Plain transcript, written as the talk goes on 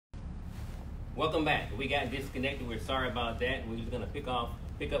Welcome back. We got disconnected. We're sorry about that. We're just going to pick up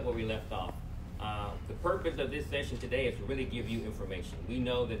where we left off. The purpose of this session today is to really give you information. We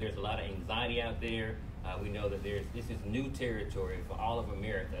know that there's a lot of anxiety out there. We know that this is new territory for all of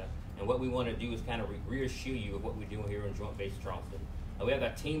America. And what we want to do is kind of reassure you of what we're doing here in Joint Base Charleston. We have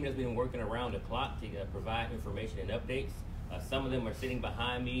a team that's been working around the clock to provide information and updates. Some of them are sitting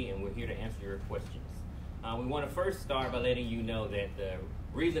behind me, and we're here to answer your questions. We want to first start by letting you know that the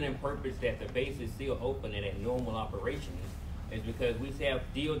reason and purpose that the base is still open and at normal operations is because we have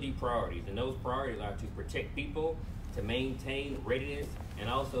DoD priorities, and those priorities are to protect people, to maintain readiness, and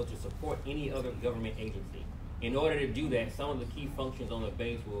also to support any other government agency. In order to do that, some of the key functions on the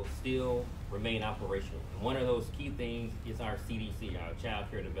base will still remain operational. And one of those key things is our CDC, our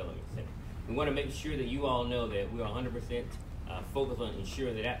Child Care Development Center. We want to make sure that you all know that we are 100% focused on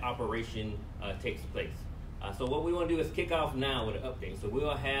ensuring that that operation takes place. So what we want to do is kick off now with an update. So we'll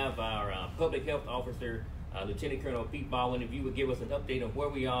have our Public Health Officer, Lieutenant Colonel Pete Baldwin, if you would give us an update on where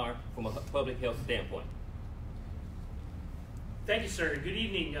we are from a public health standpoint. Thank you, sir. Good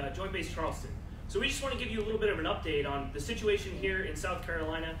evening, Joint Base Charleston. So we just want to give you a little bit of an update on the situation here in South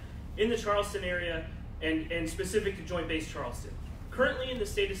Carolina, in the Charleston area, and specific to Joint Base Charleston. Currently in the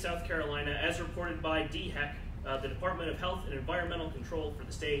state of South Carolina, as reported by DHEC, the Department of Health and Environmental Control for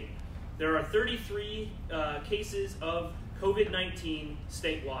the state, there are 33 cases of COVID-19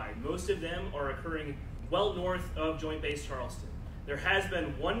 statewide. Most of them are occurring well north of Joint Base Charleston. There has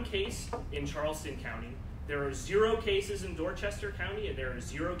been one case in Charleston County. There are 0 cases in Dorchester County, and there are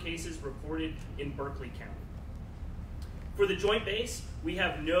 0 cases reported in Berkeley County. For the Joint Base, we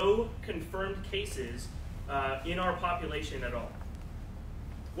have no confirmed cases in our population at all.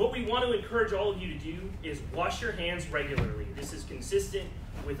 What we want to encourage all of you to do is wash your hands regularly. This is consistent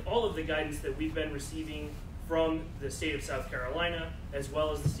with all of the guidance that we've been receiving from the state of South Carolina, as well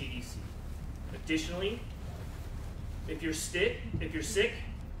as the CDC. Additionally, if you're sick,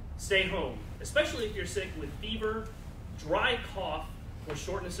 stay home, especially if you're sick with fever, dry cough, or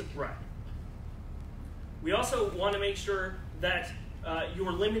shortness of breath. We also want to make sure that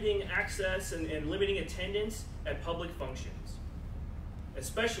you're limiting access and limiting attendance at public functions,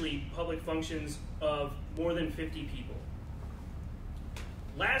 especially public functions of more than 50 people.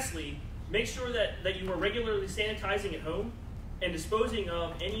 Lastly, make sure that you are regularly sanitizing at home and disposing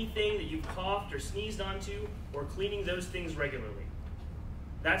of anything that you've coughed or sneezed onto, or cleaning those things regularly.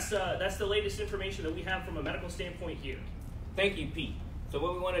 That's the latest information that we have from a medical standpoint here. Thank you, Pete. So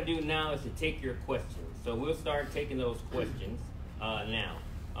what we want to do now is to take your questions. So we'll start taking those questions now.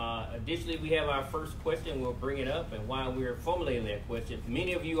 Additionally, we have our first question. We'll bring it up, and while we're formulating that question,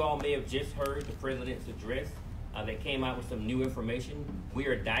 many of you all may have just heard the President's address that came out with some new information. We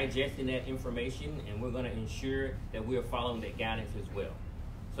are digesting that information, and we're going to ensure that we are following that guidance as well.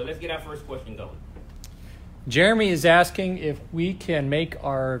 So let's get our first question going. Jeremy is asking if we can make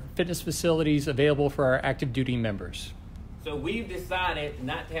our fitness facilities available for our active duty members. So we've decided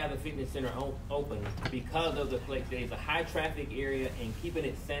not to have the fitness center open because of the place that it's a high traffic area, and keeping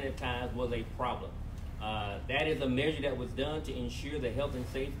it sanitized was a problem. That is a measure that was done to ensure the health and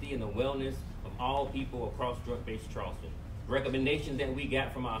safety and the wellness of all people across Joint Base Charleston. Recommendations that we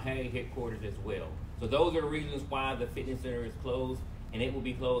got from our headquarters as well. So those are the reasons why the fitness center is closed, and it will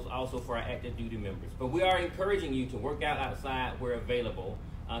be closed also for our active duty members. But we are encouraging you to work out outside where available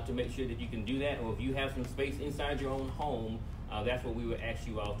to make sure that you can do that, or if you have some space inside your own home, that's what we would ask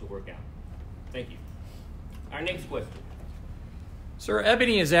you all to work out. Thank you. Our next question. Sir,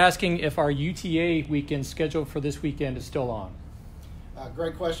 Ebony is asking if our UTA weekend scheduled for this weekend is still on.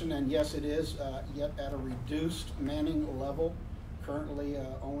 Great question, and yes, it is, yet at a reduced manning level. Currently,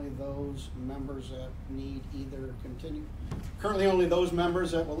 only those members that need either continue. Currently, only those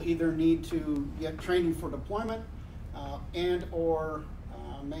members that will either need to get training for deployment and or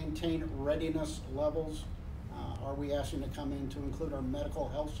maintain readiness levels are we asking to come in to include our medical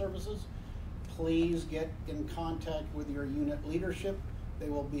health services. Please get in contact with your unit leadership. They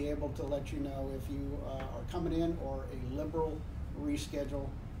will be able to let you know if you are coming in or a liberal reschedule.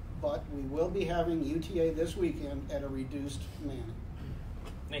 But we will be having UTA this weekend at a reduced manning.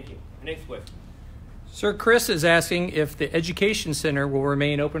 Thank you. Next question. Sir, Chris is asking if the Education Center will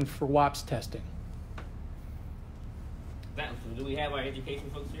remain open for WAPS testing. Do we have our education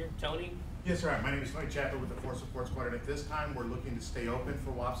folks here? Tony? Yes, sir. My name is Tony Chapter with the Force Support Squadron. At this time, we're looking to stay open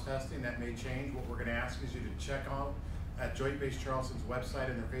for WAPS testing. That may change. What we're going to ask is you to check out at Joint Base Charleston's website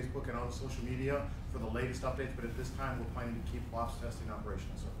and their Facebook and all the social media for the latest updates. But at this time, we're planning to keep WAPS testing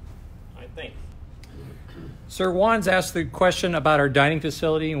operational, sir. All right, thanks. Sir, Juan's asked the question about our dining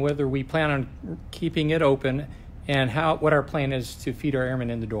facility and whether we plan on keeping it open and what our plan is to feed our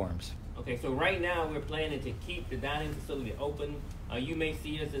airmen in the dorms. Okay, so right now we're planning to keep the dining facility open. You may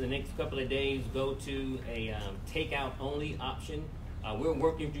see us in the next couple of days go to a takeout only option. We're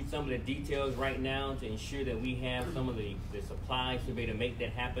working through some of the details right now to ensure that we have some of the supplies to be able to make that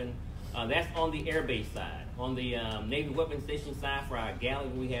happen. That's on the air base side. On the Navy Weapons Station side for our galley,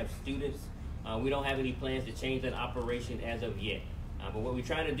 we have students. We don't have any plans to change that operation as of yet. But what we're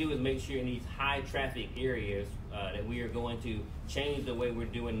trying to do is make sure in these high traffic areas that we are going to change the way we're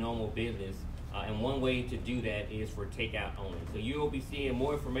doing normal business. And one way to do that is for takeout only. So you will be seeing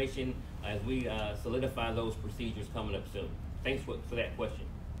more information as we solidify those procedures coming up soon. Thanks for that question.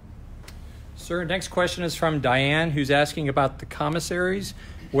 Sir, next question is from Diane, who's asking about the commissaries,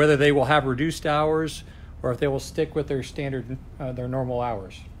 whether they will have reduced hours or if they will stick with their standard, their normal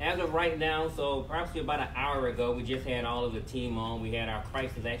hours. As of right now, so approximately about an hour ago, we just had all of the team on. We had our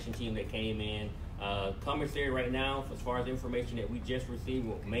crisis action team that came in. Commissary right now, as far as information that we just received,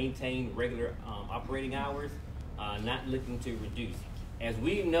 will maintain regular operating hours, not looking to reduce. As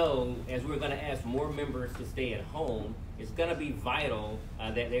we know, as we're going to ask more members to stay at home, it's going to be vital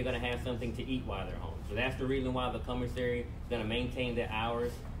that they're going to have something to eat while they're home. So that's the reason why the commissary is going to maintain their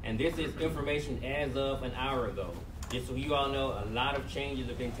hours. And this is information as of an hour ago. Just so you all know, a lot of changes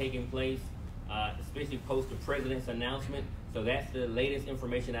have been taking place, especially post the president's announcement. So that's the latest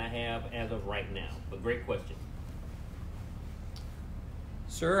information I have as of right now. But great question.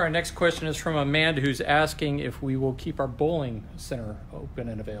 Sir, our next question is from Amanda, who's asking if we will keep our bowling center open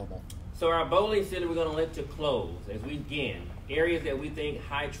and available. So our bowling center we're going to let to close as we begin. Areas that we think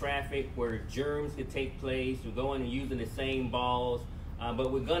high traffic where germs could take place, we're going and using the same balls,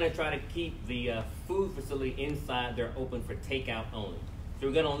 but we're going to try to keep the food facility inside there open for takeout only. So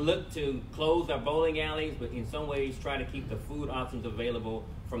we're going to look to close our bowling alleys, but in some ways try to keep the food options available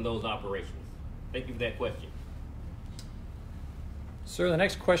from those operations. Thank you for that question. Sir, the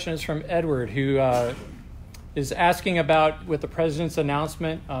next question is from Edward, who is asking about, with the president's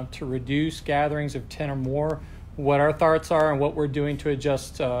announcement to reduce gatherings of 10 or more, what our thoughts are and what we're doing to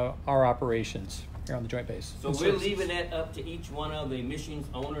adjust our operations here on the Joint Base. So we're leaving that up to each one of the missions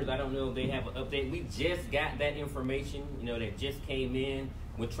owners. I don't know if they have an update. We just got that information, that just came in.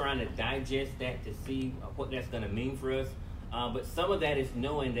 We're trying to digest that to see what that's going to mean for us. But some of that is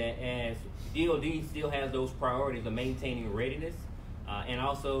knowing that as DOD still has those priorities of maintaining readiness and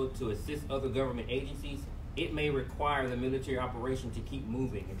also to assist other government agencies, it may require the military operation to keep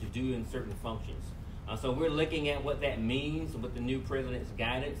moving and to do in certain functions. So we're looking at what that means with the new president's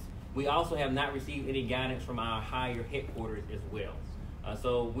guidance. We also have not received any guidance from our higher headquarters as well.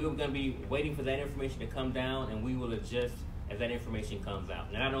 So we're going to be waiting for that information to come down, and we will adjust as that information comes out.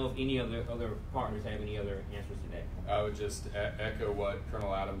 And I don't know if any other partners have any other answers to that. I would just echo what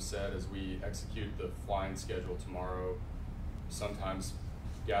Colonel Adams said as we execute the flying schedule tomorrow. Sometimes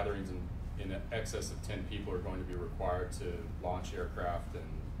gatherings in excess of 10 people are going to be required to launch aircraft and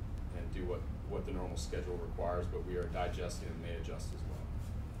do what the normal schedule requires, but we are digesting and may adjust as well.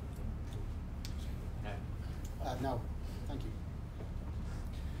 No, thank you.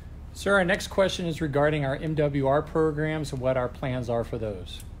 Sir, our next question is regarding our MWR programs and what our plans are for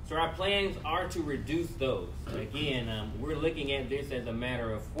those. So our plans are to reduce those. Again, we're looking at this as a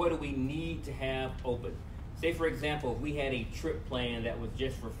matter of what do we need to have open. Say, for example, if we had a trip plan that was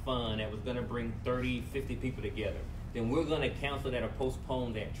just for fun, that was going to bring 30, 50 people together, then we're going to cancel that or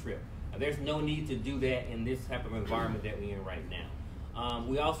postpone that trip. There's no need to do that in this type of environment that we're in right now.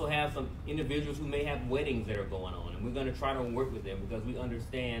 We also have some individuals who may have weddings that are going on, and we're going to try to work with them because we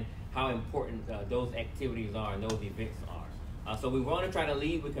understand how important those activities are and those events are. So we want to try to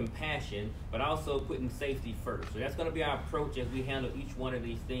lead with compassion, but also putting safety first. So that's going to be our approach as we handle each one of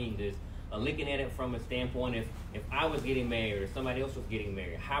these things, is looking at it from a standpoint, if I was getting married or somebody else was getting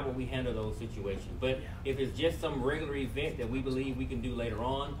married, how would we handle those situations? But if it's just some regular event that we believe we can do later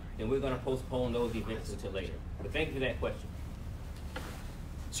on, then we're going to postpone those events until later. But thank you for that question.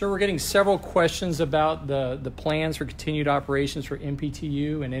 Sir, we're getting several questions about the plans for continued operations for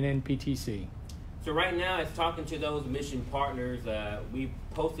MPTU and NNPTC. So right now, it's talking to those mission partners. We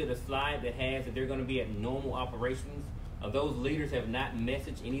posted a slide that has that they're going to be at normal operations. Those leaders have not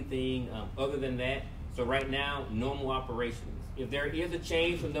messaged anything other than that. So right now, normal operations. If there is a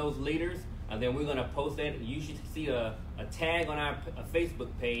change from those leaders, then we're going to post that. You should see a tag on our Facebook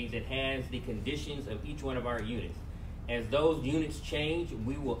page that has the conditions of each one of our units. As those units change,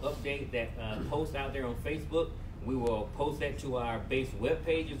 we will update that post out there on Facebook. We will post that to our base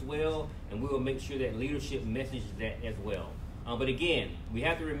webpage as well, and we will make sure that leadership messages that as well. But again, we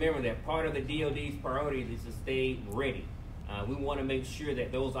have to remember that part of the DOD's priorities is to stay ready. We want to make sure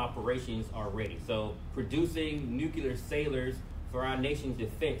that those operations are ready. So producing nuclear sailors for our nation's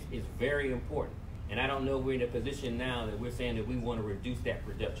defense is very important. And I don't know if we're in a position now that we're saying that we want to reduce that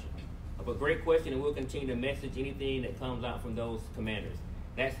production. But great question, and we'll continue to message anything that comes out from those commanders.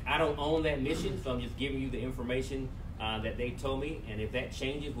 I don't own that mission, so I'm just giving you the information that they told me, and if that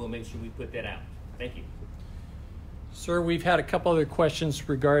changes, we'll make sure we put that out. Thank you. Sir, we've had a couple other questions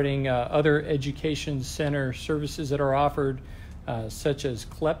regarding other education center services that are offered, such as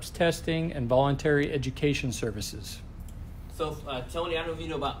CLEPS testing and voluntary education services. So, Tony, I don't know if you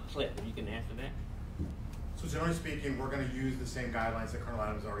know about CLEP, if you can answer that. So generally speaking, we're going to use the same guidelines that Colonel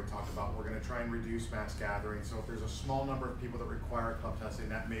Adams already talked about. We're going to try and reduce mass gatherings. So if there's a small number of people that require club testing,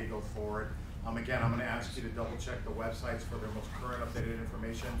 that may go forward. Again, I'm going to ask you to double check the websites for their most current updated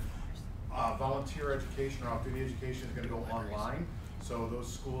information. Volunteer education or off-duty education is going to go online. So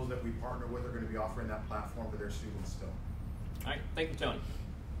those schools that we partner with are going to be offering that platform to their students still. All right, thank you, Tony.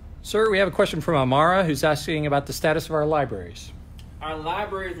 Sir, we have a question from Amara, who's asking about the status of our libraries. Our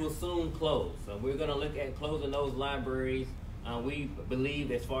libraries will soon close. So we're going to look at closing those libraries. We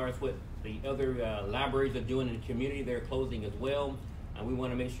believe as far as what the other libraries are doing in the community, they're closing as well. We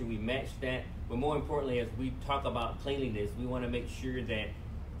want to make sure we match that. But more importantly, as we talk about cleanliness, we want to make sure that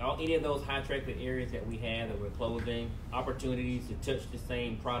any of those high traffic areas that we have that we're closing, opportunities to touch the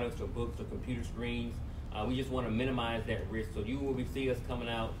same products or books or computer screens, we just want to minimize that risk. So you will see us coming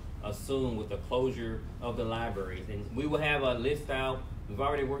out soon with the closure of the libraries. And we will have a list out. We've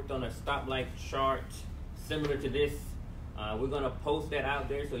already worked on a stoplight chart similar to this. We're going to post that out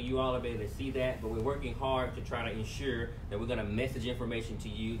there so you all will be able to see that, but we're working hard to try to ensure that we're going to message information to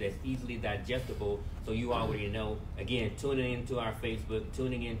you that's easily digestible so you already know. Again, tuning into our Facebook,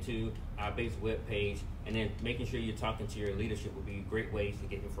 tuning into our base webpage, and then making sure you're talking to your leadership will be great ways to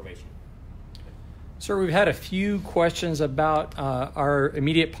get information. Sir, we've had a few questions about our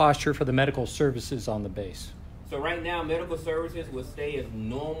immediate posture for the medical services on the base. So right now, medical services will stay as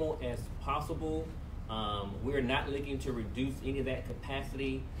normal as possible. We're not looking to reduce any of that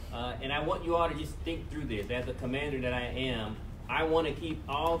capacity. And I want you all to just think through this. As a commander that I am, I want to keep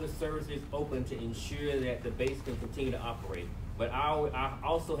all the services open to ensure that the base can continue to operate. But I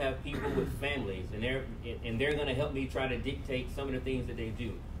also have people with families, and they're going to help me try to dictate some of the things that they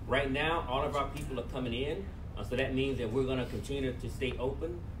do. Right now, all of our people are coming in, so that means that we're going to continue to stay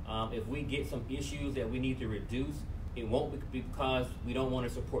open. If we get some issues that we need to reduce, it won't be because we don't want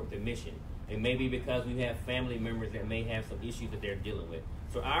to support the mission. It may be because we have family members that may have some issues that they're dealing with.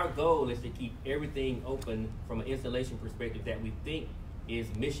 So our goal is to keep everything open from an installation perspective that we think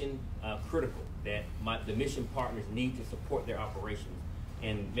is mission critical, that the mission partners need to support their operations.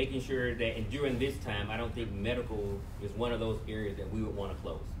 And making sure that, and during this time, I don't think medical is one of those areas that we would want to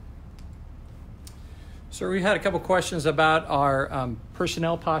close. So we had a couple questions about our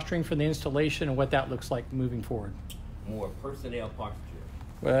personnel posturing for the installation and what that looks like moving forward. More personnel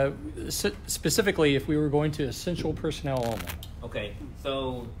posture. Specifically, if we were going to essential personnel only. Okay,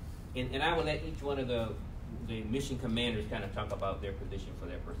 so, and I will let each one of the mission commanders kind of talk about their position for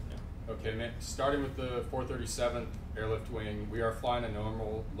their personnel. Okay, starting with the 437th Airlift Wing, we are flying a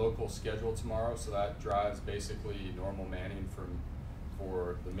normal local schedule tomorrow, so that drives basically normal manning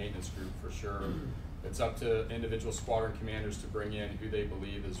for the maintenance group for sure. It's up to individual squadron commanders to bring in who they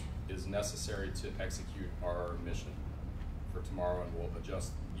believe is necessary to execute our mission for tomorrow, and we'll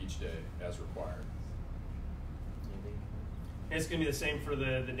adjust each day as required. And it's going to be the same for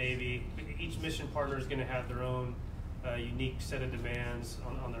the Navy. Each mission partner is going to have their own unique set of demands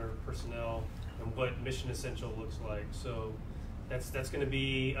on their personnel and what mission essential looks like. So that's going to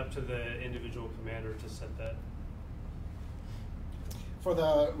be up to the individual commander to set that. For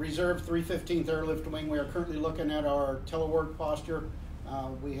the Reserve 315th Airlift Wing, we are currently looking at our telework posture.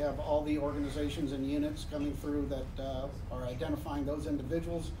 We have all the organizations and units coming through that are identifying those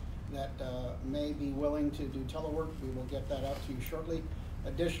individuals that may be willing to do telework. We will get that out to you shortly.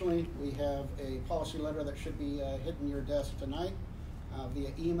 Additionally, we have a policy letter that should be hitting your desk tonight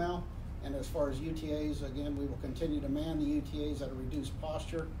via email. And as far as UTAs, again, we will continue to man the UTAs at a reduced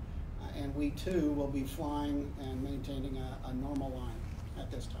posture. And we too will be flying and maintaining a normal line at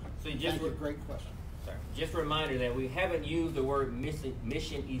this time. So Thank you, great question. Sorry. Just a reminder that we haven't used the word mission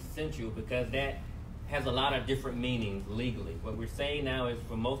essential because that has a lot of different meanings legally. What we're saying now is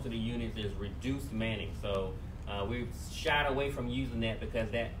for most of the units is reduced manning. So we've shied away from using that because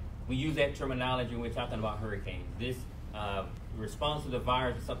we use that terminology when we're talking about hurricanes. This response to the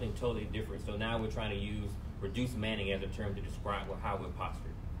virus is something totally different. So now we're trying to use reduced manning as a term to describe how we're postured.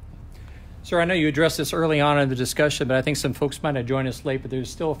 Sir, I know you addressed this early on in the discussion, but I think some folks might have joined us late, but there's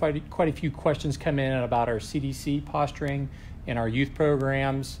still quite a few questions come in about our CDC posturing and our youth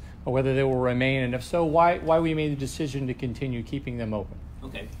programs. or whether they will remain, and if so, why we made the decision to continue keeping them open.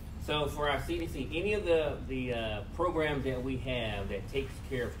 Okay. So for our CDC, any of the programs that we have that takes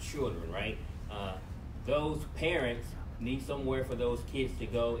care of children, right? Those parents need somewhere for those kids to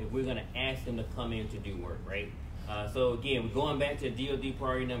go if we're going to ask them to come in to do work, right? So again, we're going back to DoD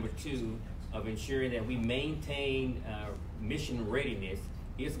priority number 2 of ensuring that we maintain mission readiness.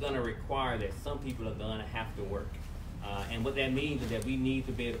 It's going to require that some people are going to have to work. And what that means is that we need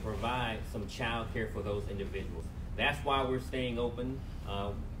to be able to provide some child care for those individuals. That's why we're staying open.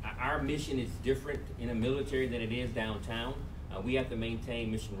 Our mission is different in the military than it is downtown. We have to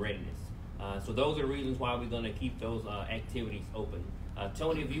maintain mission readiness. So those are the reasons why we're going to keep those activities open.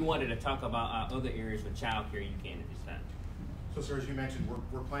 Tony, if you wanted to talk about other areas for child care, you can at this time. So, sir, as you mentioned,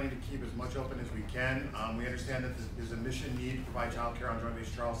 we're planning to keep as much open as we can. We understand that there's a mission need to provide child care on Joint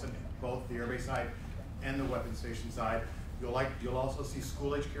Base Charleston, both the airbase side and the weapons station side. You'll also see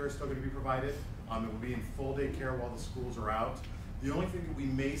school-age care is still going to be provided. It will be in full-day care while the schools are out. The only thing that we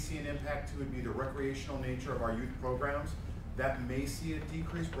may see an impact to would be the recreational nature of our youth programs. That may see a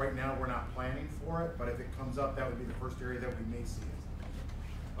decrease. Right now, we're not planning for it, but if it comes up, that would be the first area that we may see it.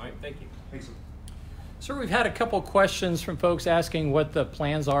 All right, thank you. Thanks, sir. Sir, we've had a couple questions from folks asking what the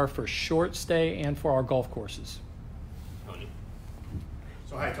plans are for short stay and for our golf courses. Tony.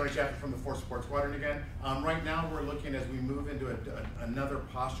 So hi, Tony Chaffin from the Force Support Squadron again. Right now we're looking as we move into another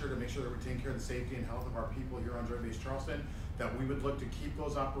posture to make sure that we're taking care of the safety and health of our people here on Joint Base Charleston, that we would look to keep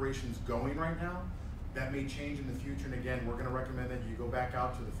those operations going right now. That may change in the future, and again, we're going to recommend that you go back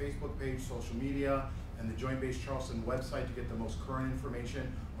out to the Facebook page, social media, and the Joint Base Charleston website to get the most current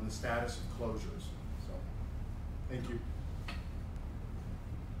information on the status of closures. So, thank you.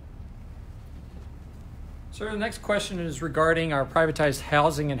 Sir, the next question is regarding our privatized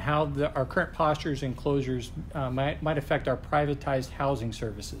housing and how our current postures and closures might affect our privatized housing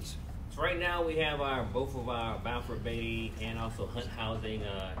services. So right now we have both of our Balfour Beatty and also Hunt Housing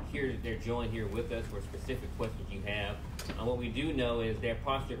here. They're joined here with us for specific questions you have. What we do know is they're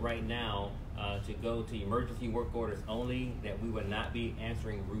postured right now to go to emergency work orders only, that we would not be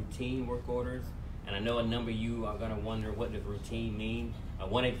answering routine work orders. And I know a number of you are going to wonder, what does routine mean?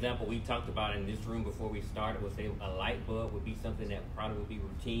 One example we talked about in this room before we started was, say, a light bulb would be something that probably would be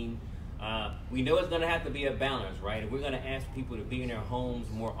routine. We know it's going to have to be a balance, right? If we're going to ask people to be in their homes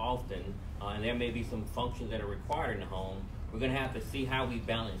more often, and there may be some functions that are required in the home, we're going to have to see how we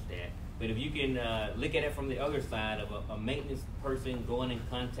balance that. But if you can look at it from the other side of a maintenance person going in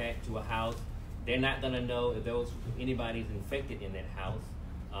contact to a house, they're not going to know if anybody's infected in that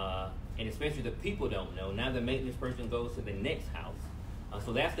house. And especially the people don't know. Now the maintenance person goes to the next house.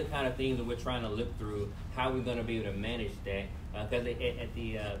 So that's the kind of things that we're trying to look through, how we're going to be able to manage that. Because at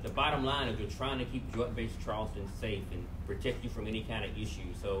the bottom line is we're trying to keep Joint Base Charleston safe and protect you from any kind of issue.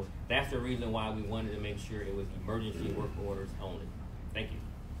 So that's the reason why we wanted to make sure it was emergency work orders only. Thank you.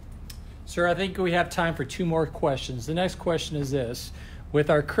 Sir, I think we have time for 2 more questions. The next question is this. With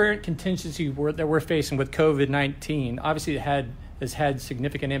our current contingency that we're facing with COVID-19, obviously it has had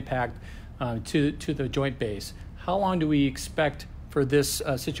significant impact to the Joint Base. How long do we expect for this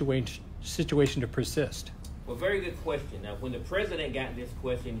situation to persist? Well, very good question. Now, when the president got this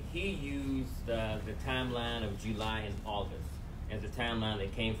question, he used the timeline of July and August as the timeline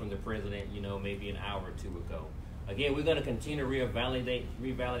that came from the president, maybe an hour or 2 ago. Again, we're going to continue to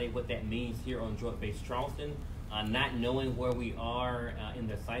revalidate what that means here on Joint Base Charleston, not knowing where we are in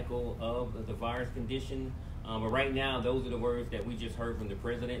the cycle of the virus condition. But right now, those are the words that we just heard from the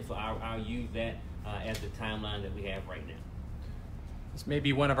president, so I'll use that as the timeline that we have right now. This may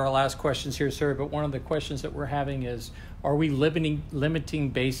be one of our last questions here, sir, but one of the questions that we're having is, are we limiting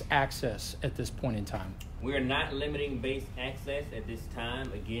base access at this point in time? We are not limiting base access at this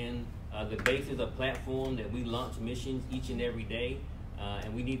time. Again, the base is a platform that we launch missions each and every day,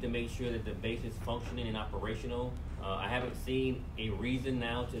 and we need to make sure that the base is functioning and operational. I haven't seen a reason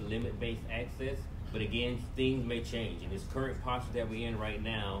now to limit base access, but again, things may change. In this current posture that we're in right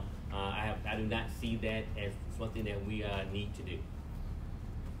now, I do not see that as something that we need to do.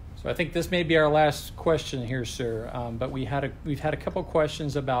 So I think this may be our last question here, sir. But we've had a couple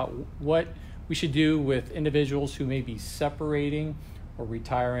questions about what we should do with individuals who may be separating or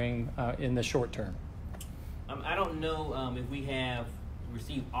retiring in the short term. I don't know if we have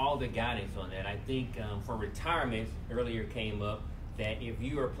received all the guidance on that. I think for retirements, earlier came up that if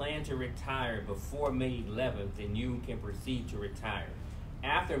you are planning to retire before May 11th, then you can proceed to retire.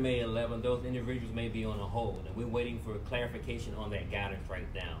 After May 11th, those individuals may be on a hold, and we're waiting for clarification on that guidance right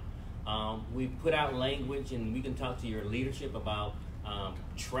now. We put out language, and we can talk to your leadership about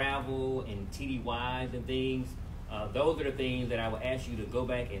travel and TDYs and things. Those are the things that I would ask you to go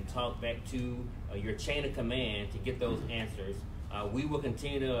back and talk back to your chain of command to get those answers. We will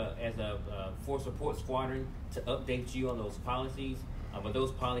continue to, as a force support squadron, to update you on those policies, but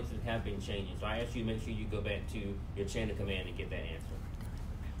those policies have been changing. So I ask you to make sure you go back to your chain of command and get that answer.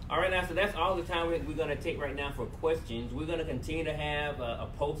 All right, now, so that's all the time we're going to take right now for questions. We're going to continue to have a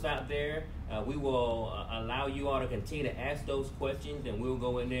post out there. We will allow you all to continue to ask those questions, and we'll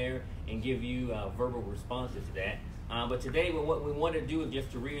go in there and give you verbal responses to that. But today, what we want to do is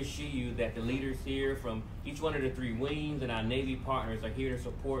just to reassure you that the leaders here from each one of the 3 wings and our Navy partners are here to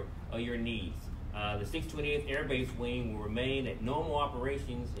support your needs. The 628th Air Base Wing will remain at normal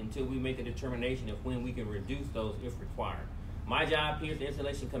operations until we make a determination of when we can reduce those if required. My job here as the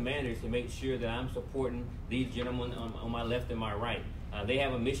installation commander is to make sure that I'm supporting these gentlemen on my left and my right. They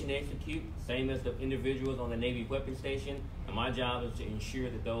have a mission to execute, same as the individuals on the Navy weapons station, and my job is to ensure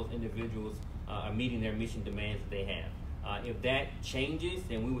that those individuals are meeting their mission demands that they have. If that changes,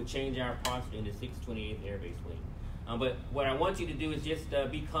 then we would change our posture in the 628th Air Base Wing. But what I want you to do is just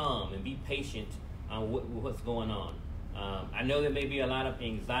be calm and be patient with what's going on. I know there may be a lot of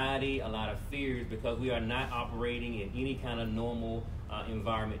anxiety, a lot of fears, because we are not operating in any kind of normal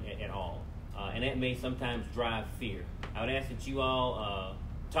environment at all. And that may sometimes drive fear. I would ask that you all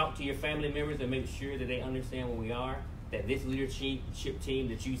talk to your family members and make sure that they understand where we are, that this leadership team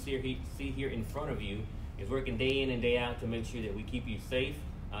that you see here in front of you is working day in and day out to make sure that we keep you safe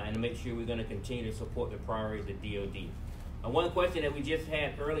and to make sure we're going to continue to support the priorities of DOD. One question that we just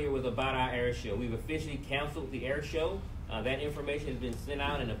had earlier was about our air show. We've officially canceled the air show. That information has been sent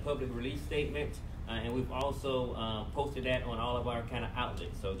out in a public release statement, and we've also posted that on all of our kind of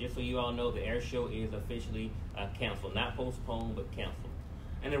outlets. So just so you all know, the air show is officially canceled, not postponed, but canceled.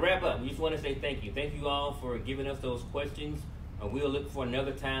 And to wrap up, we just want to say thank you. Thank you all for giving us those questions. We'll look for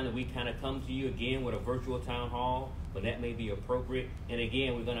another time that we kind of come to you again with a virtual town hall, when that may be appropriate. And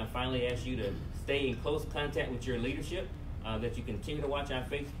again, we're going to finally ask you to stay in close contact with your leadership, that you continue to watch our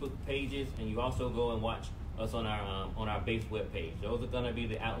Facebook pages, and you also go and watch us on our base webpage. Those are going to be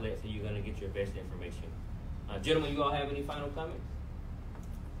the outlets that you're going to get your best information. Gentlemen, you all have any final comments?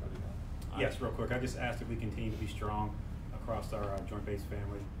 Yes, real quick. I just asked if we continue to be strong across our joint base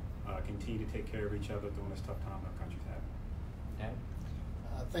family, continue to take care of each other during this tough time our country's having. Okay.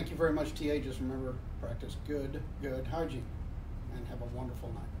 Thank you very much, TA. Just remember, practice good hygiene, and have a wonderful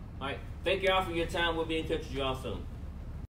night. All right. Thank you all for your time. We'll be in touch with you all soon.